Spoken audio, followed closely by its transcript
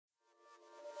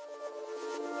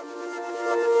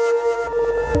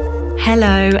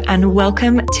Hello, and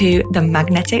welcome to the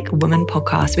Magnetic Woman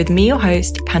podcast with me, your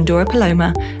host, Pandora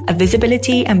Paloma, a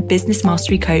visibility and business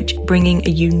mastery coach, bringing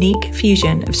a unique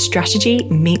fusion of strategy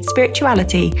meets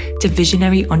spirituality to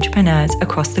visionary entrepreneurs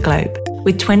across the globe.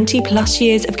 With 20 plus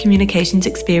years of communications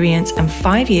experience and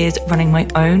 5 years running my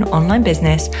own online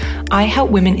business, I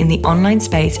help women in the online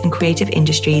space and creative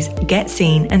industries get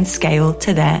seen and scale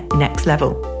to their next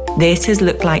level. This has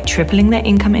looked like tripling their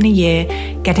income in a year,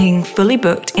 getting fully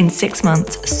booked in 6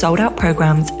 months, sold out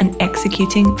programs, and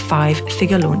executing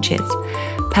 5-figure launches.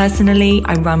 Personally,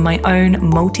 I run my own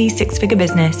multi-6-figure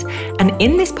business, and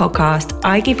in this podcast,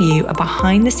 I give you a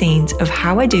behind the scenes of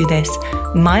how I do this,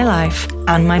 my life,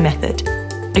 and my method.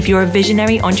 If you're a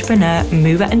visionary entrepreneur,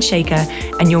 mover and shaker,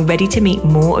 and you're ready to meet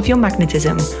more of your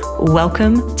magnetism,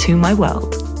 welcome to my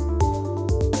world.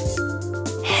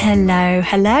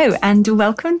 Hello, and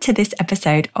welcome to this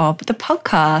episode of the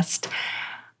podcast.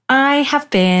 I have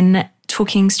been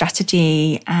talking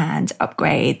strategy and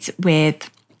upgrades with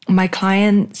my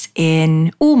clients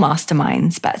in all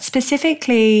masterminds, but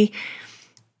specifically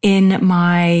in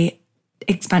my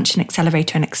Expansion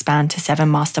Accelerator and Expand to 7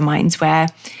 masterminds, where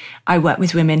I work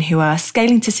with women who are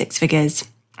scaling to 6 figures,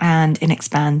 and in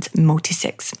Expand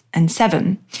Multi-6 and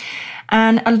 7.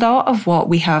 And a lot of what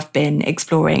we have been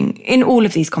exploring in all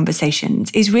of these conversations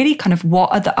is really kind of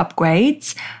what are the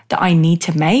upgrades that I need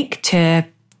to make to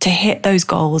hit those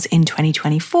goals in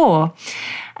 2024.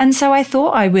 And so I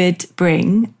thought I would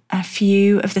bring a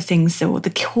few of the things, or the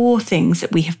core things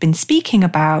that we have been speaking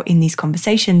about in these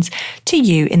conversations, to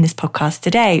you in this podcast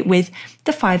today, with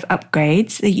the 5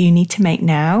 upgrades that you need to make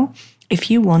now if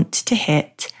you want to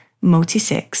hit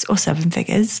multi-6 or 7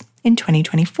 figures in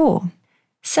 2024.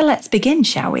 So let's begin,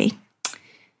 shall we?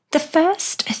 The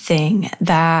first thing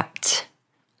that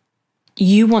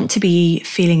you want to be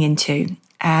feeling into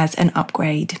as an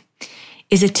upgrade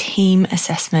is a team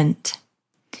assessment.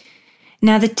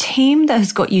 Now, the team that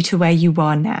has got you to where you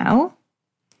are now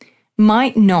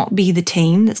might not be the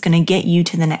team that's going to get you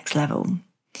to the next level.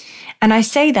 And I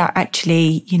say that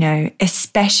actually,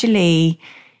 especially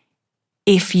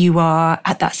if you are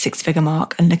at that 6-figure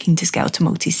mark and looking to scale to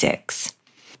multi-6.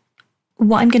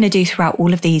 What I'm going to do throughout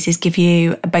all of these is give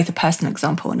you both a personal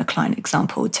example and a client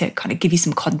example to kind of give you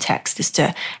some context as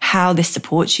to how this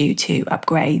supports you to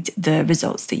upgrade the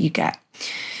results that you get.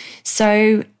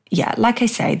 So yeah, like I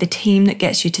say, the team that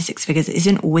gets you to 6 figures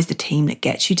isn't always the team that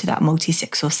gets you to that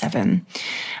multi-6 or 7.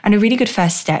 And a really good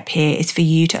first step here is for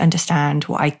you to understand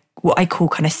what I call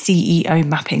kind of CEO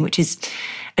mapping, which is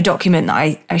a document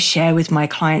that I share with my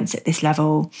clients at this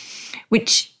level,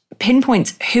 which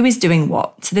pinpoints who is doing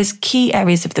what. So there's key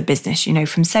areas of the business,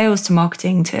 from sales to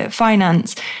marketing to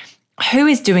finance, who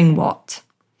is doing what.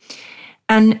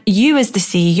 And you as the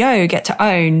CEO get to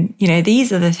own,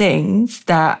 these are the things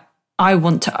that I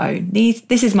want to own.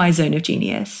 This is my zone of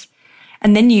genius.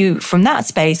 And then you, from that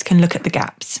space, can look at the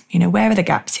gaps. Where are the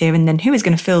gaps here? And then who is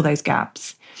going to fill those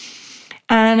gaps?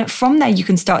 And from there, you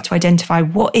can start to identify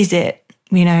what is it,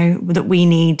 that we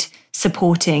need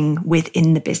supporting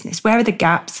within the business. Where are the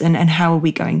gaps and how are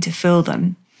we going to fill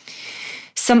them?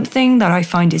 Something that I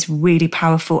find is really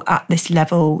powerful at this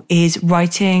level is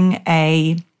writing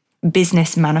a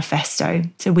business manifesto.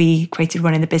 So we created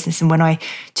one in the business, and when I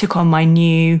took on my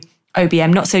new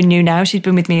OBM, not so new now, she's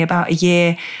been with me about a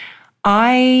year,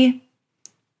 I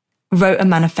wrote a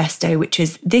manifesto, which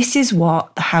is, this is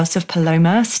what the House of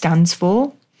Paloma stands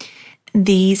for.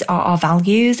 These are our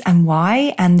values and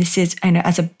why, and this is,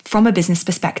 from a business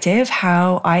perspective,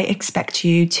 how I expect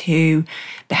you to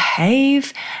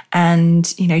behave and,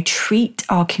 treat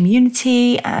our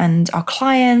community and our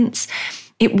clients.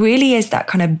 It really is that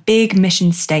kind of big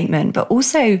mission statement, but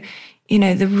also,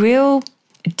 the real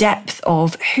depth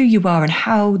of who you are and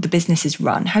how the business is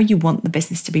run, how you want the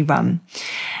business to be run.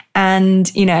 And,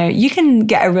 you can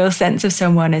get a real sense of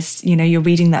someone as, you're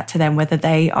reading that to them, whether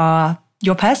they are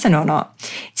your person or not.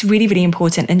 It's really, really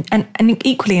important and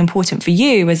equally important for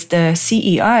you as the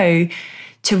CEO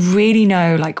to really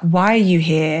know, why are you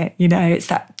here? It's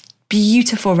that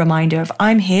beautiful reminder of,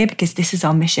 I'm here because this is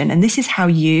our mission. And this is how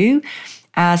you,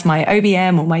 as my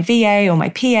OBM or my VA or my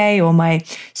PA or my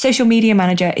social media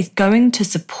manager, is going to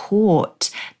support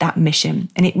that mission.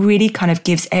 And it really kind of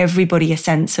gives everybody a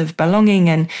sense of belonging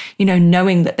and,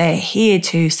 knowing that they're here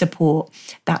to support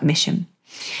that mission.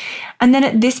 And then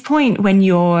at this point, when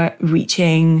you're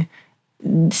reaching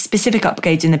specific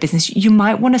upgrades in the business, you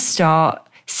might want to start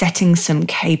setting some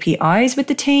KPIs with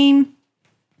the team.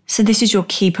 So this is your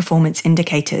key performance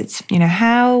indicators.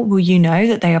 How will you know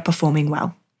that they are performing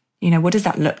well? What does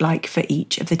that look like for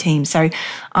each of the teams? So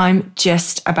I'm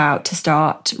just about to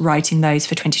start writing those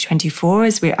for 2024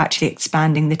 as we're actually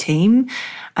expanding the team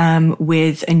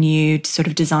with a new sort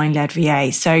of design-led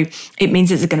VA. So it means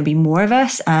there's going to be more of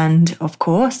us. And of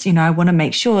course, I want to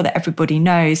make sure that everybody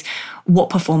knows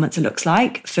what performance looks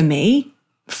like for me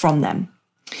from them.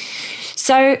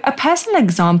 So a personal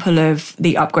example of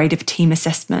the upgrade of team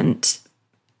assessment,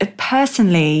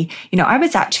 personally, I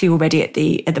was actually already at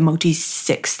the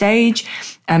Multi-6 stage.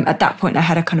 At that point, I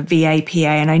had a kind of VA, PA,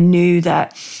 and I knew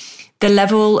that the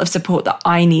level of support that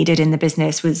I needed in the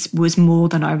business was more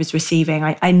than I was receiving.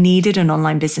 I needed an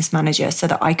online business manager so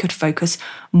that I could focus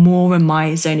more on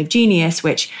my zone of genius,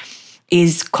 which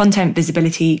is content,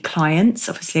 visibility, clients,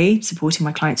 obviously, supporting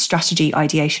my clients' strategy,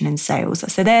 ideation, and sales.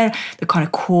 So they're the kind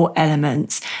of core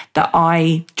elements that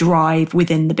I drive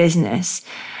within the business.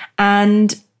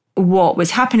 And what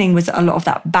was happening was a lot of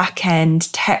that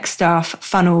back-end tech stuff,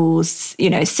 funnels,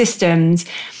 systems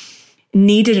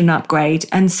needed an upgrade.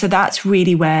 And so that's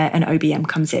really where an OBM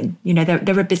comes in.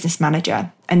 They're a business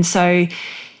manager. And so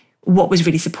what was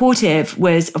really supportive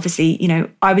was obviously,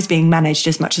 I was being managed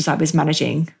as much as I was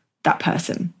managing that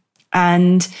person.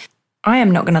 And I am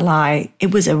not going to lie,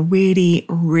 it was a really,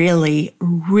 really,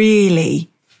 really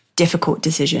difficult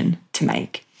decision to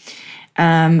make.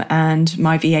 And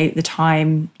my VA at the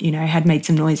time, had made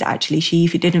some noise. Actually, she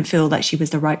didn't feel that she was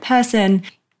the right person.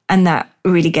 And that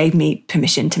really gave me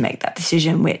permission to make that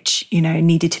decision, which,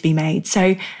 needed to be made.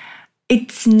 So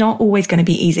it's not always going to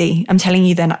be easy. I'm telling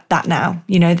you that now,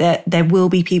 that there will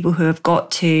be people who have got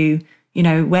to,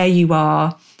 where you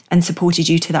are and supported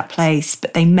you to that place,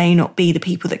 but they may not be the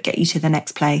people that get you to the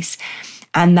next place.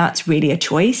 And that's really a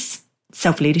choice,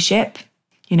 self-leadership,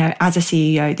 as a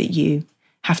CEO that you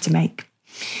have to make.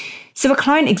 So a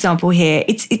client example here,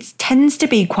 it tends to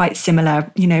be quite similar,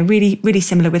 really, really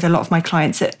similar with a lot of my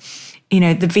clients that,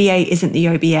 the VA isn't the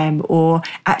OBM, or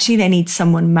actually they need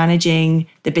someone managing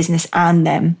the business and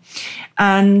them.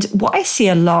 And what I see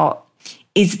a lot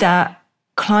is that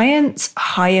clients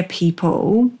hire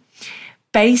people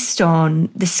based on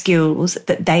the skills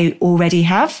that they already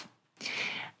have.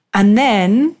 And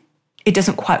then it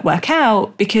doesn't quite work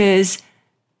out because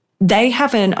they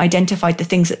haven't identified the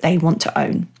things that they want to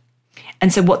own.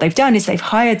 And so what they've done is they've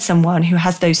hired someone who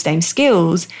has those same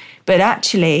skills, but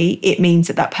actually it means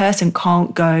that that person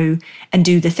can't go and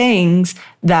do the things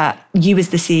that you as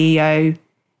the CEO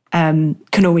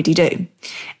can already do.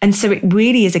 And so it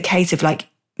really is a case of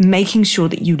making sure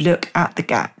that you look at the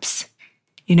gaps,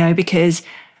 because,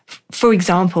 for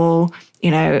example,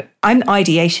 I'm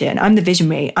ideation, I'm the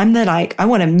visionary, I'm the I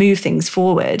want to move things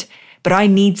forward, but I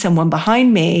need someone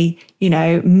behind me,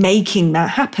 making that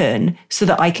happen so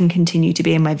that I can continue to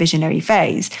be in my visionary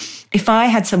phase. If I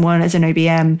had someone as an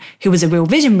OBM who was a real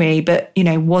visionary, but,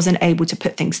 wasn't able to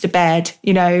put things to bed,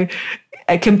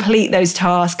 complete those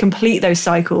tasks, complete those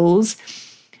cycles,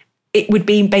 it would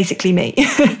be basically me.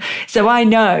 So I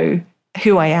know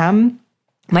who I am,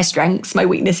 my strengths, my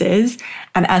weaknesses.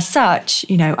 And as such,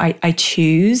 I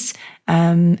choose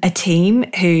a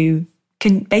team who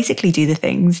can basically do the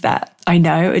things that I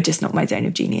know are just not my zone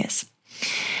of genius.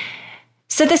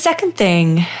 So the second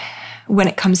thing when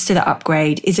it comes to the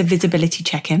upgrade is a visibility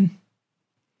check-in.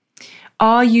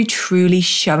 Are you truly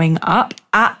showing up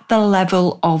at the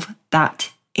level of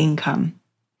that income?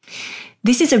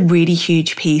 This is a really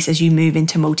huge piece as you move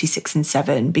into Multi-6 and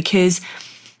 7, because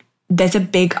there's a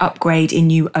big upgrade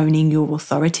in you owning your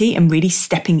authority and really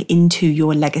stepping into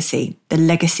your legacy, the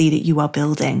legacy that you are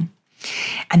building.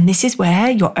 And this is where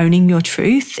you're owning your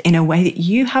truth in a way that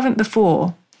you haven't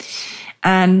before.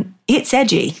 And it's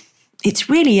edgy. It's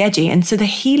really edgy. And so the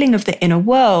healing of the inner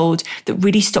world that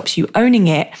really stops you owning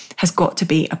it has got to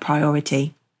be a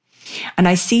priority. And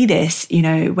I see this,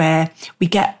 where we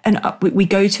get we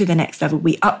go to the next level,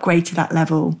 we upgrade to that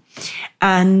level.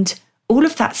 And all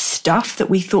of that stuff that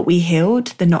we thought we healed,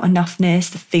 the not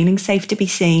enoughness, the feeling safe to be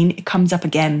seen, it comes up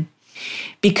again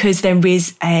because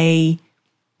there's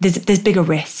bigger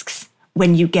risks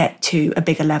when you get to a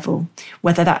bigger level,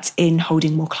 whether that's in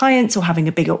holding more clients or having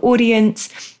a bigger audience,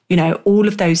 all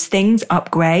of those things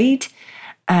upgrade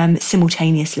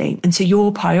simultaneously. And so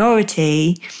your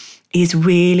priority is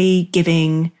really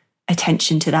giving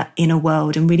attention to that inner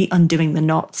world and really undoing the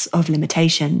knots of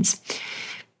limitations.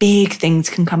 Big things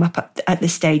can come up at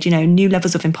this stage, new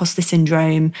levels of imposter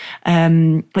syndrome.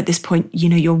 At this point,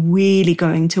 you're really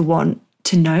going to want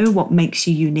to know what makes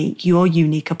you unique, your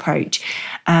unique approach,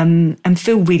 and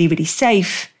feel really, really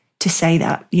safe to say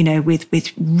that,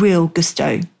 with real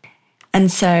gusto. And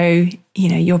so,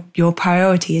 your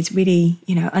priority is really,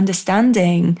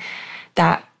 understanding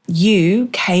that you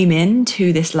came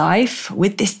into this life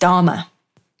with this dharma,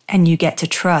 and you get to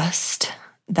trust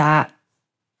that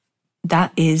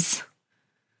is,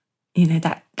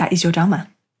 that is your dharma.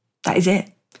 That is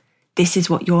it. This is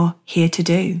what you're here to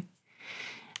do.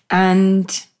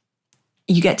 And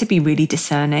you get to be really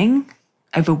discerning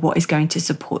over what is going to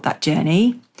support that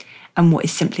journey and what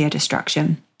is simply a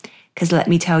distraction. Because let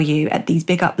me tell you, at these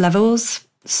big up levels,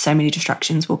 so many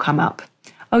distractions will come up.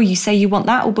 Oh, you say you want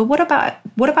that, but what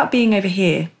about being over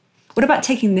here? What about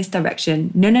taking this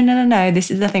direction? No, this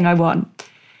is the thing I want.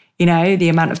 The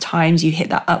amount of times you hit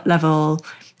that up level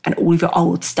and all of your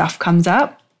old stuff comes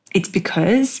up, it's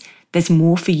because there's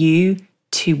more for you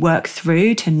to work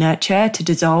through, to nurture, to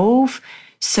dissolve,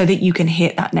 so that you can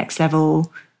hit that next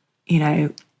level,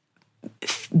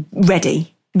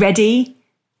 ready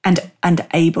and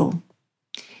able.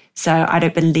 So I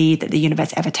don't believe that the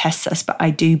universe ever tests us, but I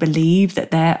do believe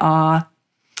that there are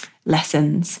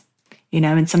lessons,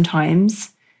 and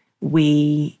sometimes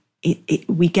we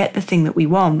get the thing that we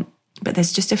want, but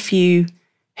there's just a few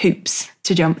hoops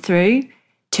to jump through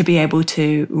to be able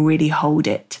to really hold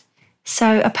it.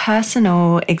 So a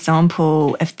personal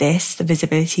example of this, the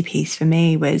visibility piece for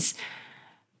me, was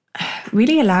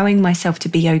really allowing myself to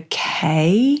be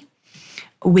okay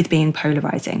with being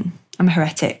polarizing. I'm a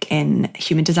heretic in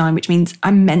human design, which means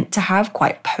I'm meant to have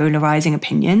quite polarizing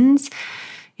opinions.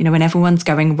 When everyone's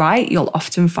going right, you'll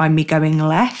often find me going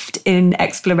left in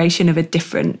exploration of a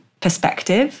different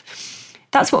perspective.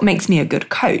 That's what makes me a good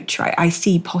coach, right? I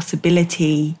see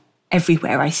possibility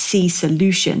everywhere. I see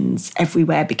solutions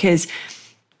everywhere because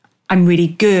I'm really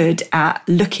good at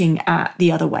looking at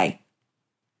the other way,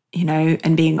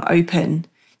 and being open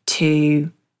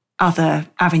to other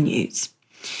avenues.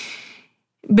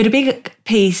 But a big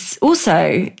piece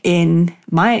also in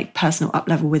my personal up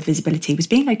level with visibility was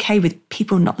being okay with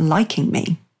people not liking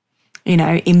me.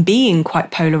 In being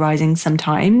quite polarizing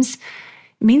sometimes,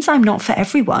 it means I'm not for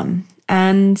everyone.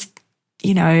 And,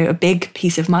 a big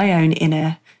piece of my own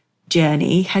inner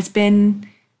journey has been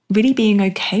really being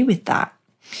okay with that.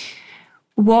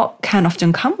 What can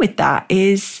often come with that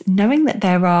is knowing that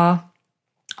there are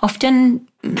often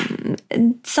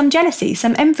some jealousy,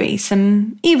 some envy,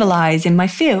 some evil eyes in my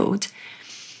field.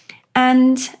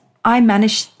 And I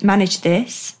manage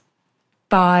this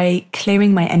by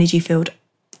clearing my energy field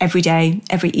every day,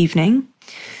 every evening,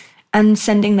 and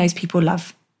sending those people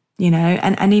love,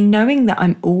 and in knowing that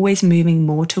I'm always moving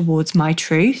more towards my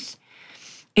truth,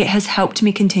 it has helped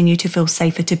me continue to feel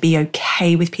safer to be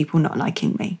okay with people not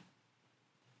liking me.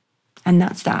 And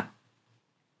that's that,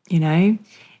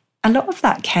 A lot of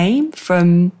that came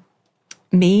from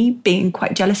me being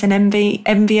quite jealous and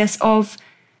envious of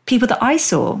people that I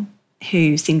saw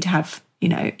who seemed to have,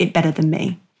 it better than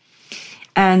me.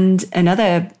 And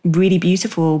another really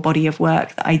beautiful body of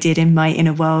work that I did in my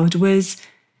inner world was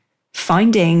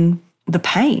finding the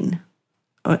pain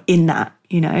in that,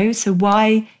 So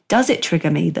why does it trigger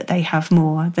me that they have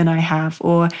more than I have,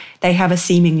 or they have a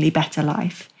seemingly better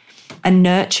life? And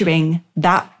nurturing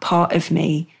that part of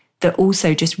me that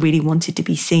also just really wanted to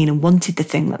be seen and wanted the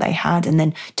thing that they had, and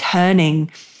then turning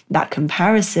that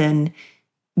comparison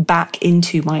back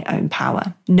into my own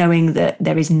power, knowing that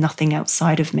there is nothing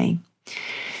outside of me.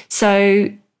 So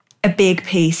a big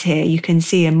piece here you can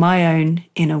see in my own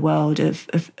inner world of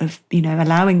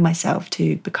allowing myself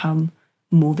to become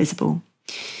more visible.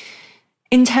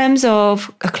 In terms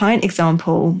of a client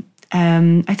example,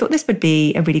 I thought this would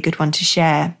be a really good one to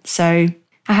share. So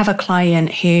I have a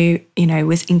client who,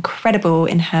 was incredible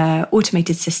in her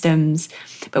automated systems,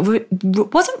 but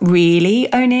wasn't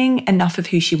really owning enough of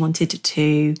who she wanted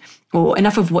to, or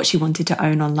enough of what she wanted to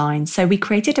own online. So we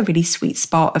created a really sweet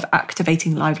spot of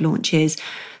activating live launches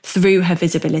through her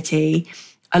visibility,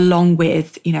 along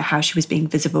with, how she was being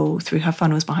visible through her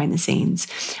funnels behind the scenes.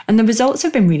 And the results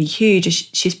have been really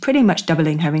huge. She's pretty much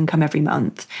doubling her income every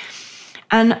month.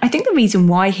 And I think the reason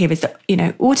why here is that,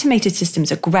 automated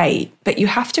systems are great, but you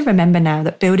have to remember now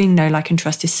that building know, like, and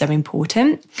trust is so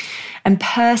important. And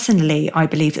personally, I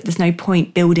believe that there's no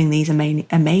point building these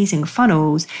amazing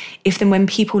funnels if then when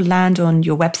people land on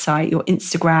your website, your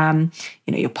Instagram,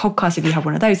 your podcast, if you have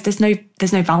one of those, there's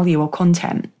no value or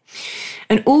content.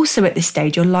 And also at this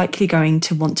stage, you're likely going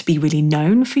to want to be really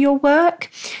known for your work.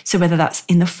 So whether that's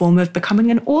in the form of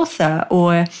becoming an author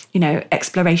or,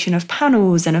 exploration of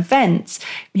panels and events,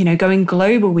 going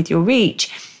global with your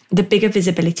reach, the bigger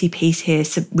visibility piece here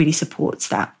really supports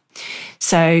that.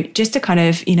 So just to kind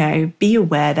of, be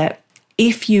aware that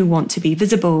if you want to be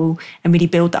visible and really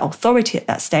build that authority at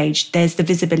that stage, there's the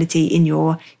visibility in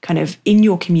your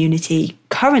community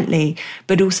currently,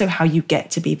 but also how you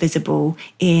get to be visible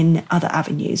in other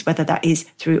avenues, whether that is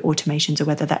through automations or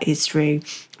whether that is through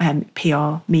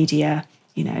PR, media,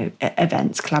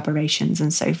 events, collaborations,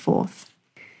 and so forth.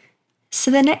 So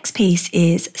the next piece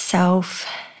is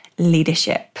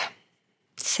self-leadership.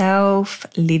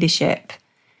 Self-leadership,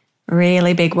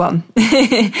 really big one.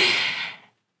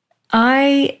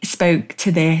 I spoke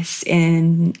to this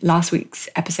in last week's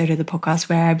episode of the podcast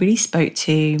where I really spoke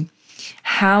to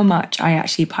how much I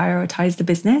actually prioritize the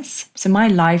business. So my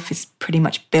life is pretty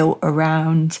much built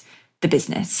around the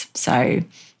business. So,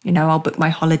 I'll book my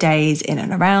holidays in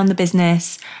and around the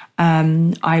business.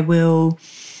 I will,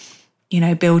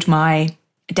 build my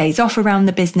days off around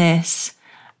the business.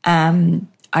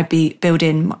 I'd be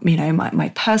building,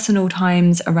 my personal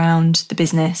times around the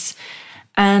business.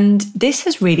 And this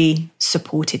has really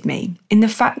supported me in the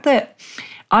fact that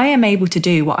I am able to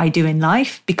do what I do in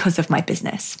life because of my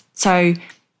business. So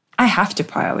I have to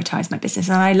prioritize my business,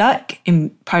 and I like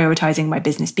in prioritizing my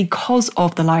business because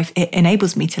of the life it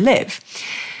enables me to live.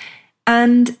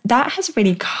 And that has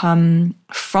really come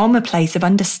from a place of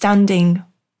understanding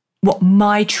what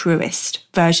my truest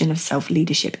version of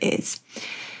self-leadership is.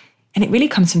 And it really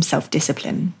comes from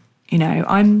self-discipline.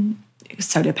 I'm a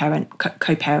solo parent,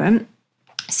 co-parent.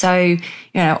 So,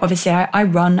 obviously I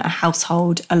run a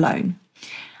household alone.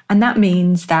 And that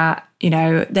means that,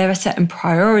 there are certain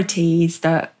priorities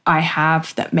that I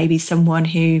have that maybe someone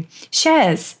who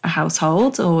shares a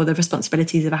household or the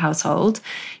responsibilities of a household,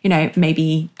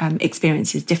 maybe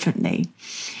experiences differently.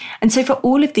 And so for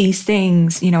all of these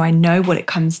things, I know what it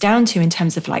comes down to in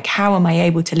terms of like, how am I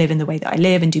able to live in the way that I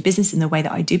live and do business in the way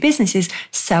that I do business is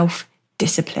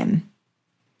self-discipline.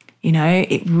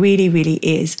 It really, really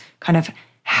is kind of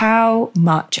how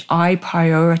much I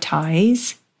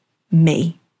prioritize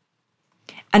me.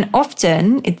 And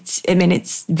often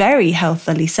it's very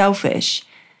healthily selfish,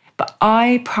 but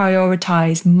I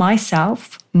prioritize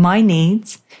myself, my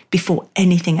needs before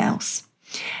anything else.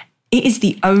 It is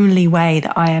the only way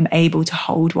that I am able to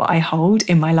hold what I hold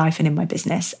in my life and in my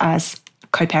business as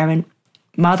co-parent,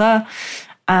 mother,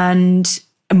 and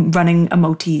running a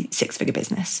multi-6-figure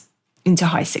business into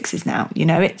high sixes now.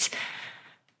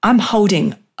 I'm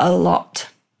holding a lot.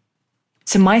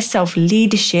 So my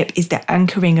self-leadership is the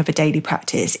anchoring of a daily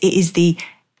practice. It is the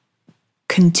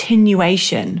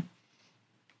continuation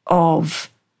of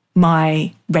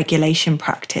my regulation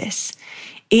practice.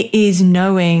 It is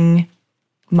knowing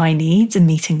my needs and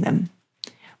meeting them,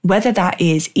 whether that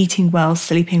is eating well,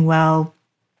 sleeping well,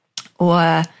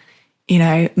 or,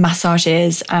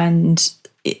 massages and,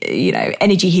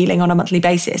 energy healing on a monthly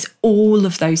basis. All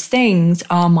of those things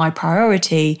are my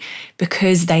priority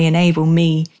because they enable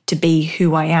me to be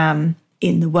who I am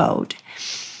in the world.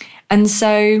 And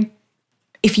so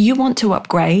if you want to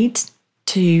upgrade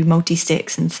to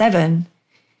multi-6 and 7,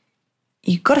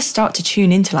 you've got to start to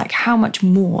tune into like how much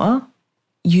more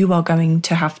you are going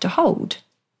to have to hold.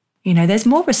 There's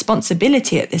more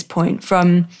responsibility at this point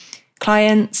from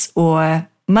clients or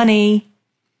money.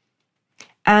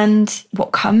 And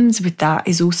what comes with that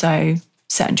is also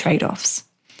certain trade-offs.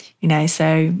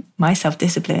 So my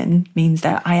self-discipline means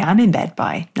that I am in bed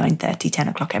by 9:30, 10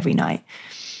 o'clock every night.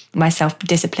 My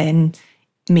self-discipline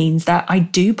means that I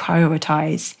do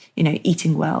prioritize,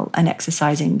 eating well and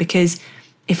exercising, because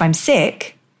if I'm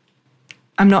sick,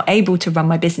 I'm not able to run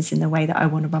my business in the way that I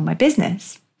want to run my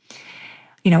business.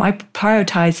 I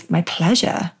prioritize my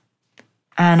pleasure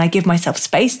and I give myself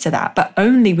space to that, but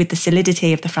only with the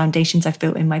solidity of the foundations I've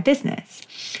built in my business.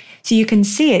 So you can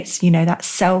see it's, that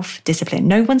self-discipline.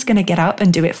 No one's going to get up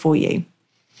and do it for you.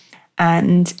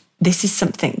 And this is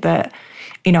something that,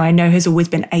 I know has always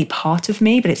been a part of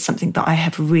me, but it's something that I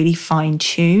have really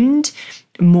fine-tuned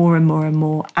more and more and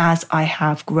more as I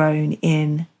have grown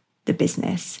in the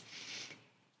business.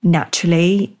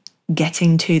 Naturally,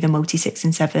 getting to the multi-6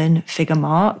 and 7 figure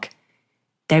mark,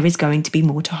 there is going to be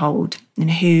more to hold. And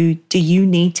who do you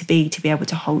need to be able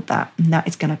to hold that? And that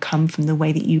is going to come from the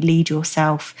way that you lead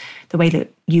yourself, the way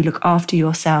that you look after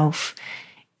yourself.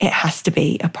 It has to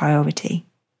be a priority.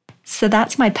 So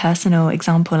that's my personal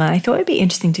example. And I thought it'd be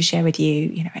interesting to share with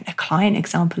you, a client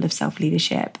example of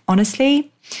self-leadership.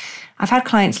 Honestly, I've had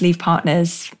clients leave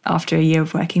partners after a year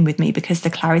of working with me because the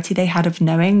clarity they had of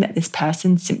knowing that this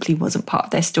person simply wasn't part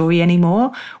of their story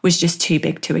anymore was just too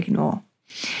big to ignore.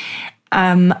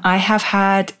 I have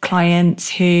had clients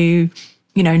who,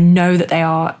 know that they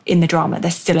are in the drama,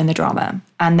 they're still in the drama,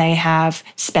 and they have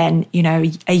spent,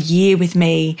 a year with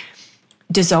me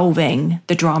dissolving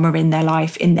the drama in their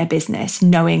life, in their business,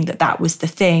 knowing that that was the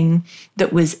thing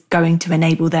that was going to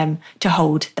enable them to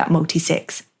hold that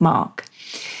multi-6 mark.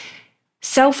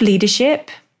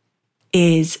 Self-leadership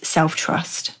is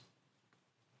self-trust.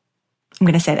 I'm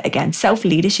going to say that again.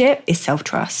 Self-leadership is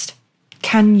self-trust.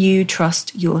 Can you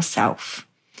trust yourself?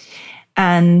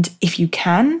 And if you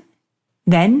can,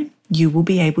 then you will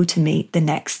be able to meet the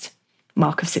next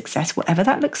mark of success, whatever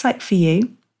that looks like for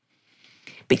you.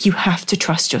 But you have to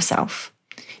trust yourself,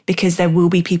 because there will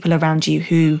be people around you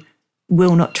who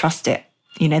will not trust it.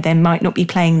 They might not be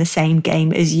playing the same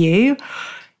game as you.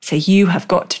 So you have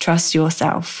got to trust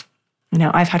yourself.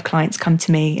 I've had clients come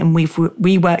to me and we've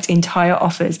reworked entire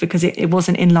offers because it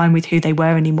wasn't in line with who they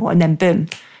were anymore. And then boom,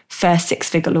 first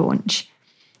 6-figure launch.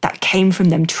 That came from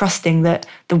them trusting that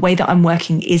the way that I'm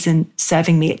working isn't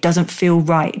serving me. It doesn't feel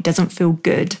right. It doesn't feel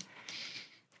good.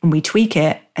 And we tweak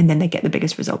it, and then they get the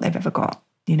biggest result they've ever got.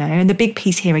 And the big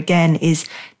piece here again is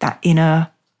that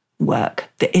inner work,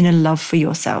 the inner love for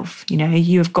yourself.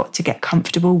 You have got to get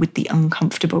comfortable with the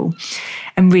uncomfortable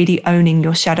and really owning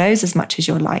your shadows as much as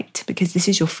your light, because this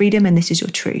is your freedom and this is your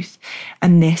truth.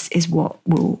 And this is what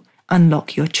will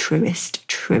unlock your truest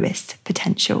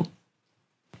potential.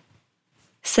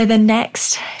 So the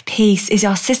next piece is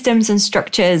our systems and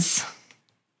structures.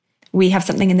 We have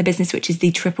something in the business which is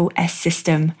the triple S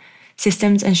system.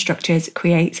 Systems and structures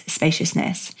create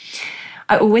spaciousness.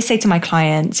 I always say to my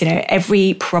clients,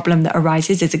 every problem that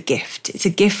arises is a gift. It's a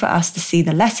gift for us to see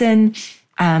the lesson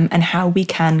and how we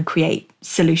can create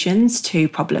solutions to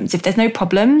problems. If there's no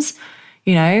problems,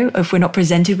 if we're not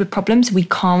presented with problems, we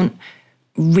can't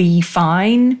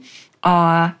refine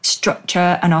our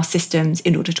structure and our systems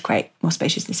in order to create more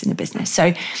spaciousness in the business.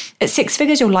 So at 6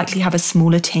 figures, you'll likely have a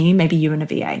smaller team, maybe you and a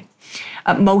VA.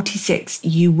 At multi-6,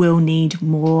 you will need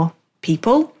more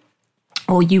people,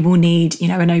 or you will need, an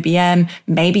OBM.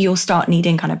 Maybe you'll start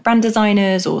needing kind of brand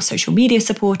designers or social media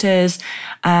supporters.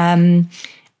 And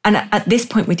at this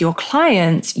point with your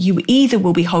clients, you either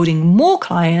will be holding more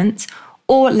clients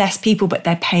or less people, but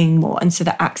they're paying more. And so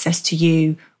the access to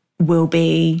you will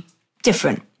be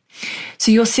different.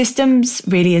 So your systems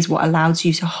really is what allows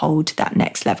you to hold that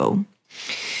next level.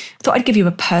 I thought I'd give you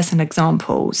a personal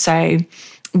example. So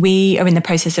we are in the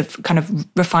process of kind of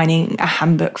refining a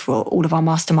handbook for all of our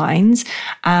masterminds.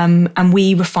 And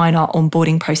we refine our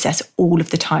onboarding process all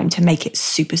of the time to make it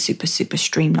super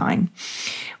streamlined.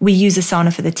 We use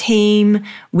Asana for the team.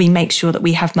 We make sure that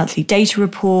we have monthly data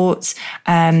reports.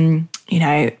 An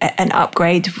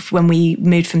upgrade when we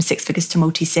moved from 6 figures to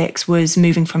multi-6 was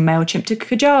moving from MailChimp to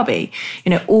Kajabi.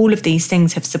 All of these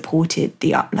things have supported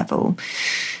the up level.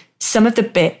 Some of the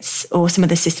bits or some of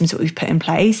the systems that we've put in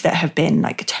place that have been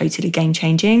like totally game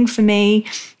changing for me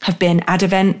have been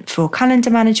Advent for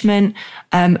calendar management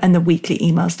and the weekly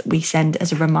emails that we send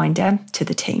as a reminder to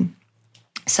the team.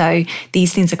 So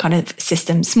these things are kind of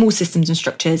systems, small systems and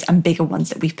structures and bigger ones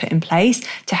that we've put in place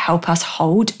to help us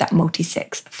hold that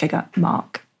multi-6 figure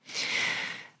mark.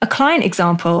 A client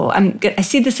example, I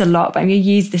see this a lot, but I'm going to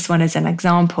use this one as an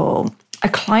example. A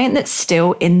client that's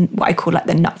still in what I call like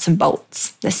the nuts and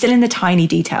bolts. They're still in the tiny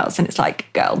details. And it's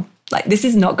like, girl, like this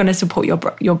is not going to support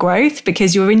your growth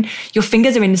because your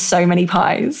fingers are in so many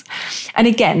pies. And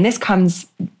again, this comes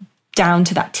down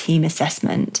to that team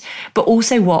assessment, but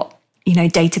also what,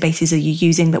 databases are you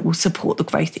using that will support the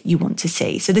growth that you want to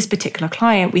see. So this particular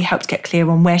client, we helped get clear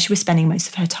on where she was spending most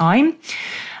of her time.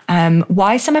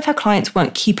 Why some of her clients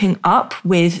weren't keeping up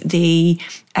with the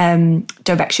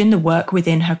direction, the work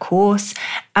within her course,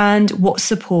 and what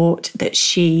support that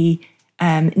she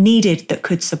needed that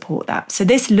could support that. So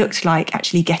this looked like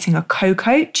actually getting a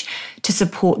co-coach to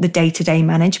support the day-to-day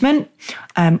management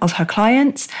of her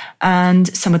clients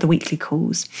and some of the weekly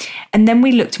calls. And then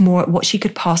we looked more at what she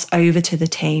could pass over to the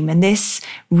team. And this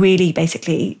really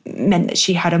basically meant that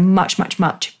she had a much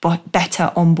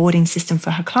better onboarding system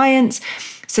for her clients,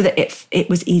 so that it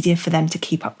was easier for them to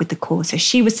keep up with the course. So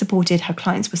she was supported, her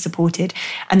clients were supported,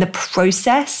 and the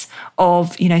process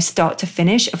of, start to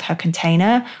finish of her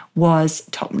container was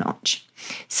top notch.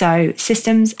 So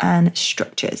systems and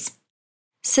structures.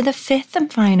 So the fifth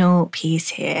and final piece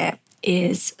here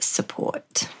is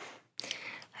support.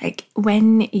 Like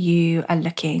when you are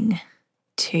looking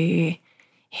to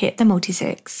hit the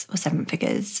multi-6 or 7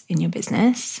 figures in your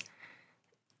business,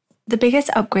 the biggest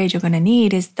upgrade you're going to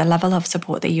need is the level of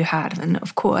support that you had. And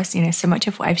of course, so much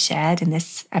of what I've shared in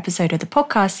this episode of the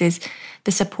podcast is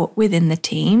the support within the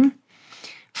team,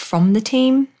 from the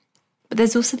team, but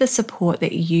there's also the support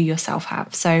that you yourself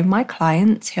have. So my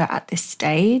clients who are at this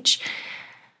stage,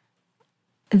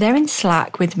 they're in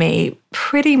Slack with me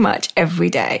pretty much every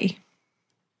day.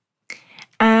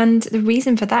 And the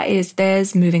reason for that is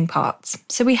there's moving parts.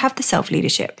 So we have the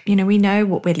self-leadership. We know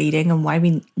what we're leading and why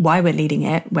we're leading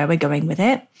it, where we're going with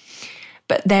it.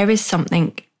 But there is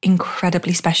something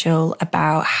incredibly special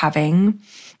about having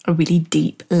a really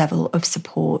deep level of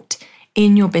support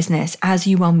in your business as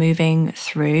you are moving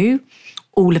through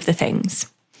all of the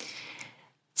things.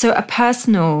 So a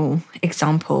personal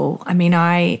example,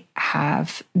 I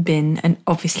have been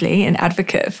obviously an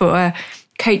advocate for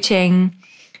coaching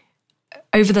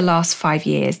over the last 5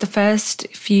 years. The first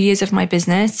few years of my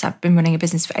business, I've been running a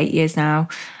business for 8 years now.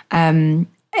 In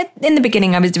the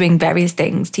beginning, I was doing various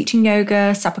things, teaching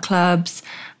yoga, supper clubs.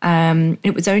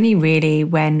 It was only really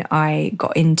when I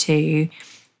got into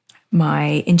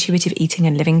my intuitive eating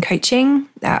and living coaching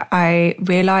that I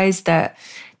realized that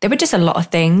there were just a lot of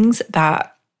things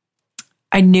that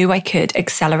I knew I could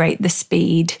accelerate the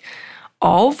speed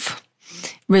of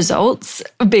results,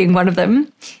 being one of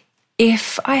them,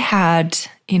 if I had,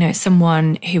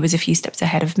 someone who was a few steps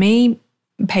ahead of me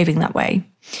paving that way.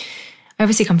 I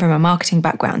obviously come from a marketing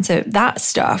background, so that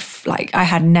stuff, I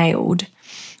had nailed,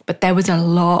 but there was a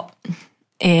lot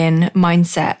in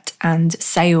mindset and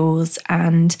sales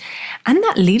and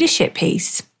that leadership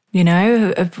piece,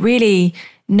 of really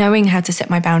knowing how to set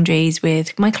my boundaries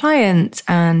with my clients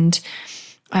and,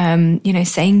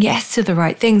 saying yes to the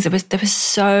right things. There was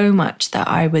so much that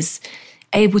I was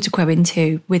able to grow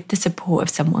into with the support of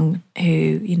someone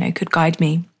who, could guide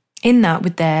me in that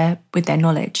with their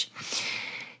knowledge.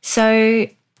 So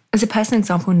as a personal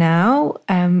example now,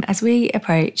 as we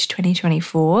approach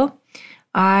 2024,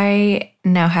 I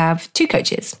now have 2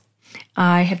 coaches.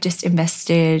 I have just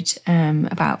invested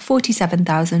about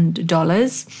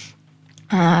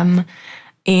 $47,000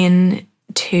 in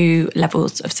 2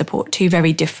 levels of support, 2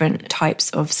 very different types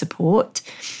of support.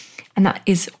 And that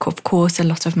is, of course, a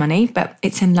lot of money, but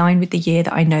it's in line with the year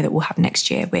that I know that we'll have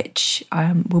next year, which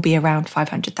will be around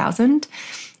 $500,000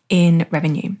 in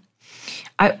revenue.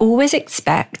 I always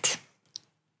expect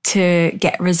to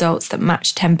get results that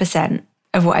match 10%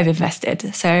 of what I've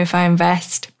invested. So if I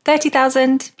invest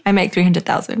 $30,000, I make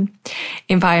 $300,000.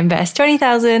 If I invest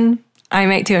 $20,000, I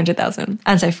make $200,000,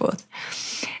 and so forth.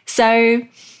 So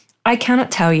I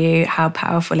cannot tell you how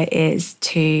powerful it is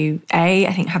to,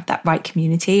 I think, have that right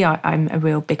community. I'm a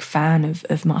real big fan of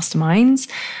masterminds,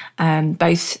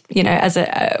 both, as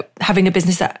having a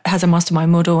business that has a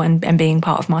mastermind model and being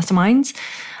part of masterminds,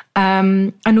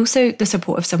 and also the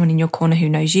support of someone in your corner who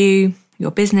knows you,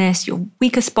 your business, your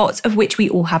weaker spots, of which we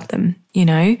all have them,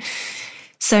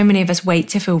 So many of us wait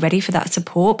to feel ready for that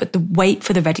support, but the wait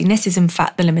for the readiness is in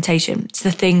fact the limitation. It's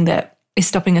the thing that is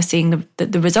stopping us seeing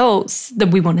the results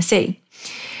that we want to see.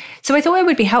 So I thought it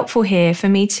would be helpful here for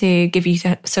me to give you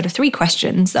sort of 3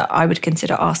 questions that I would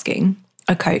consider asking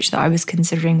a coach that I was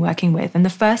considering working with. And the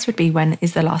first would be, when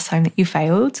is the last time that you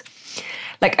failed?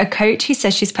 A coach who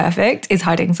says she's perfect is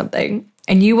hiding something.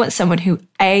 And you want someone who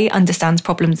A, understands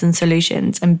problems and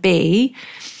solutions, and B,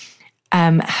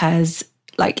 has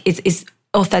is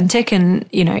authentic and,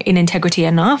 in integrity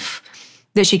enough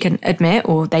that she can admit,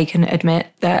 or they can admit,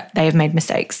 that they have made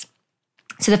mistakes.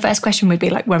 So the first question would be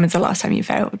when was the last time you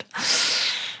failed?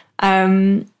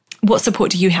 What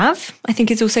support do you have? I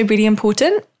think is also really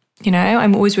important.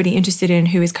 I'm always really interested in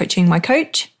who is coaching my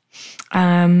coach.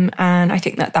 And I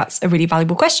think that that's a really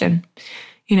valuable question,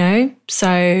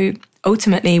 So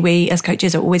ultimately, we as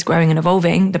coaches are always growing and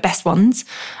evolving. The best ones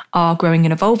are growing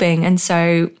and evolving. And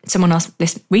so someone asked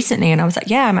this recently, and I was like,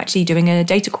 yeah, I'm actually doing a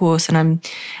data course, and I'm,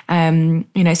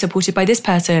 supported by this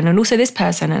person and also this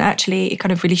person. And actually, it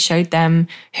kind of really showed them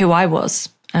who I was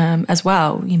as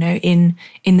well, in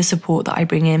the support that I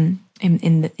bring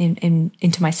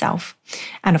into myself,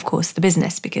 and of course the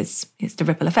business, because it's the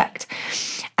ripple effect.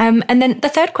 And then the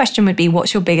third question would be,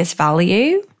 what's your biggest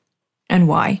value and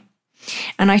why?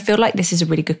 And I feel like this is a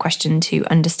really good question to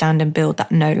understand and build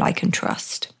that know, like, and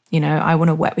trust. I want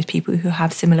to work with people who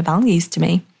have similar values to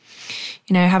me,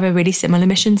 have a really similar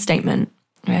mission statement,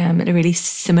 and a really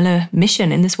similar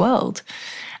mission in this world.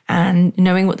 And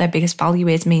knowing what their biggest value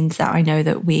is means that I know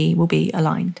that we will be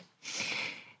aligned.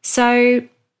 So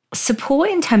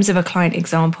support in terms of a client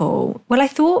example. Well, I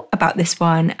thought about this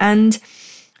one, and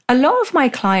a lot of my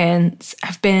clients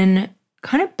have been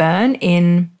kind of burned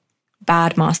in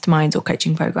bad masterminds or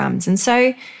coaching programs. And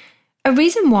so a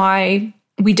reason why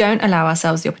we don't allow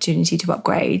ourselves the opportunity to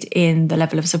upgrade in the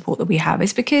level of support that we have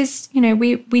is because,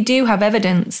 we do have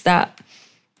evidence that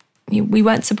we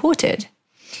weren't supported.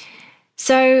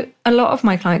 So a lot of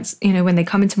my clients, when they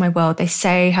come into my world, they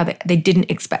say how they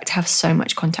didn't expect to have so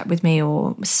much contact with me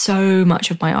or so much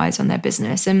of my eyes on their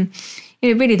business. And,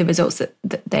 really the results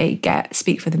that they get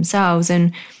speak for themselves.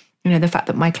 And the fact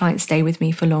that my clients stay with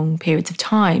me for long periods of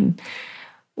time.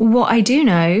 What I do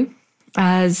know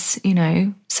as,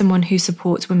 someone who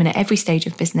supports women at every stage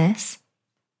of business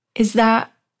is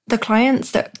that the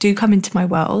clients that do come into my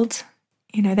world,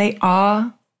 they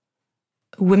are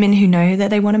women who know that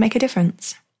they want to make a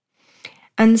difference.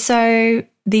 And so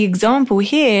the example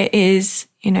here is,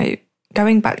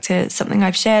 going back to something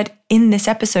I've shared in this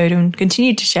episode and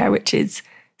continue to share, which is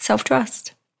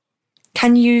self-trust.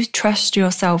 Can you trust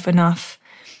yourself enough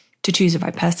to choose the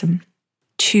right person,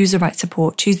 choose the right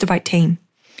support, choose the right team?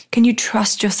 Can you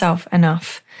trust yourself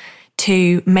enough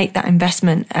to make that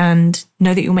investment and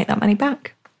know that you'll make that money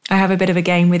back? I have a bit of a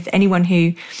game with anyone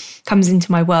who comes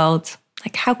into my world.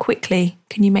 Like, how quickly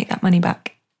can you make that money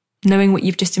back? Knowing what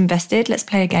you've just invested, let's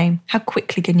play a game. How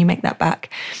quickly can you make that back?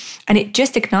 And it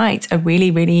just ignites a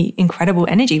really, really incredible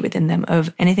energy within them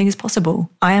of anything is possible.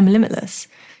 I am limitless.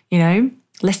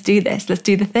 Let's do this. Let's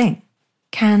do the thing.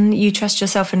 Can you trust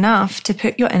yourself enough to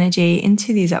put your energy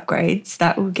into these upgrades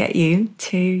that will get you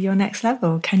to your next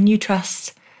level? Can you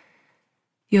trust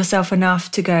yourself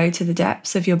enough to go to the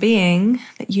depths of your being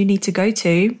that you need to go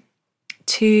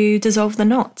to dissolve the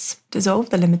knots, dissolve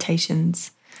the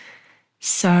limitations?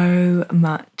 So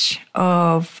much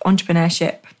of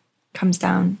entrepreneurship comes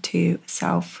down to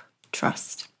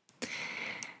self-trust.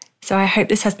 So I hope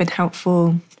this has been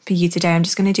helpful for you today. I'm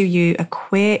just going to do you a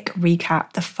quick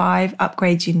recap, the 5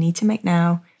 upgrades you need to make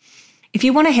now if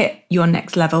you want to hit your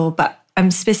next level, but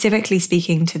I'm specifically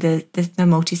speaking to the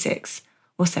multi-6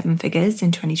 or 7 figures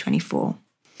in 2024.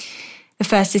 The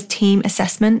first is team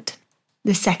assessment.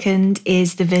 The second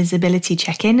is the visibility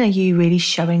check-in. Are you really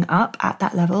showing up at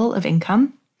that level of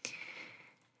income?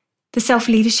 The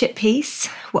self-leadership piece.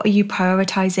 What are you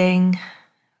prioritizing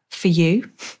for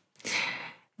you?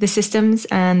 The systems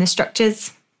and the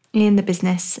structures in the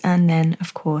business, and then,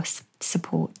 of course,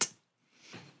 support.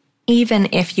 Even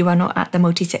if you are not at the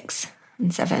multi-6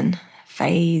 and 7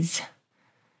 phase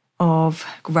of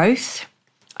growth,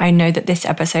 I know that this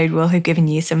episode will have given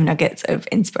you some nuggets of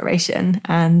inspiration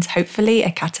and hopefully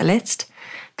a catalyst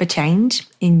for change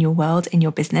in your world, in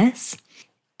your business.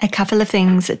 A couple of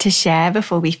things to share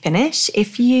before we finish.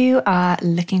 If you are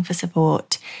looking for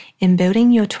support in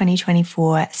building your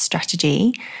 2024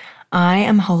 strategy, I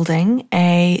am holding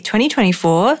a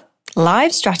 2024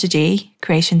 live strategy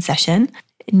creation session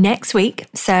next week.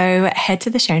 So head to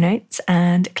the show notes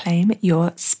and claim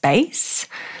your space.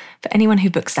 For anyone who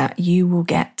books that, you will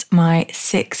get my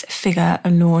 6-figure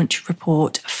launch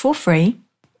report for free.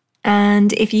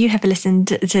 And if you have listened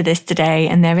to this today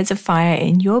and there is a fire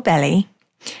in your belly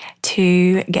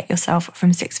to get yourself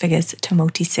from 6 figures to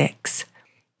multi-6,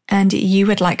 and you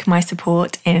would like my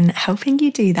support in helping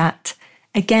you do that,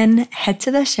 again, head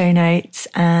to the show notes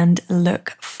and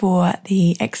look for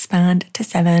the Expand to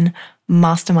 7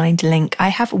 Mastermind link. I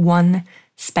have one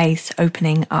space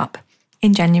opening up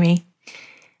in January,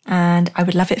 and I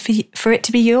would love it for it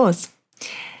to be yours.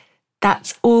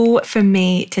 That's all from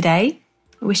me today.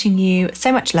 Wishing you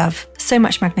so much love, so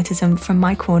much magnetism from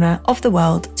my corner of the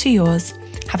world to yours.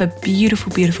 Have a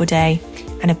beautiful, beautiful day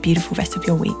and a beautiful rest of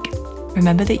your week.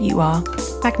 Remember that you are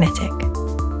magnetic.